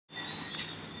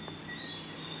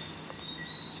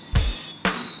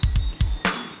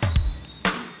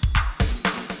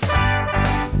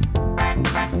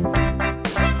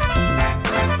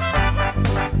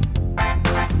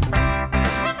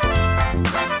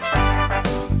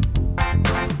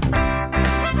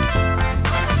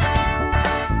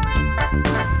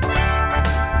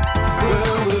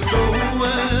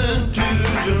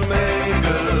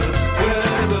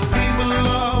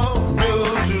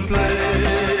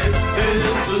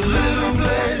a little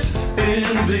place in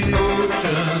the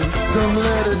ocean. Come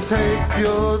let it take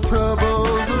your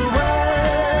troubles away.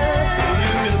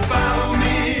 You can follow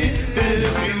me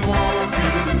if you want to,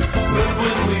 but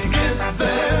when we get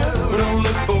there, don't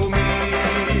look for me.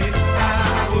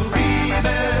 I will be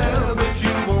there, but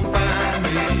you won't find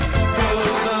me,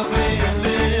 'cause I'm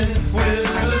blending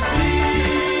with the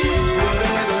sea.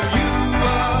 Whatever you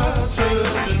are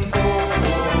searching for,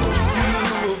 you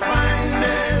will find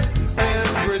it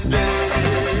every day.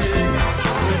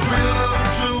 The Grill of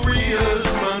Chorias,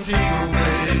 Montego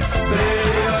Bay, they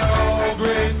are all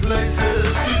great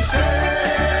places to stay.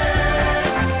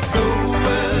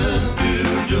 Going to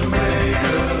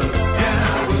Jamaica, yeah,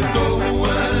 we're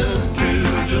going to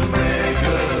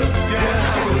Jamaica, yeah,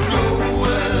 we're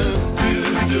going to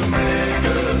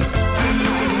Jamaica to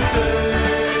stay.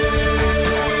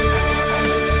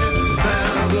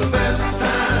 Now the best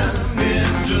time in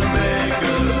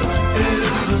Jamaica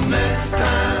is the next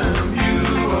time you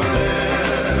are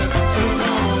there. So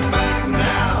come on back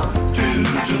now to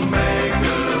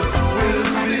Jamaica. We'll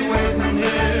be waiting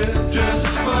here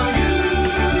just for you.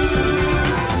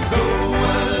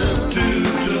 Going to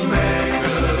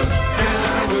Jamaica,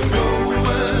 yeah, we're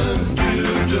going to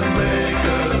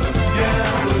Jamaica, yeah,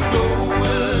 we're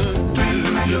going to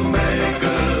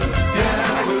Jamaica, yeah,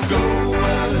 we're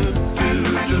going to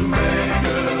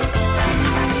Jamaica to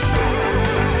stay.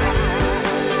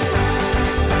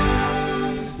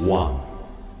 1,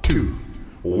 2,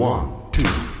 1, 2,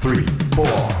 3,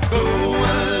 4.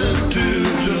 Going to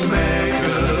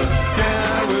Jamaica,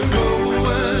 yeah, we're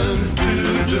going to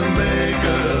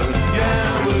Jamaica, yeah,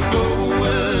 we're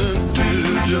going to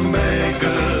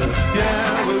Jamaica,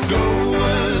 yeah, we're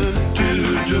going to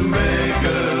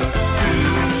Jamaica to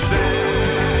stay.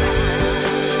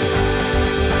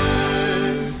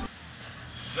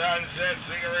 Sunset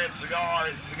cigarette, cigar,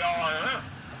 cigar, huh?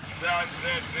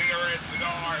 Sunset cigarette,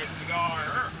 cigar, cigar,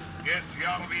 huh? It's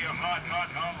gonna be a hot, hot,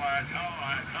 hot, hot,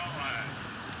 hot, hot.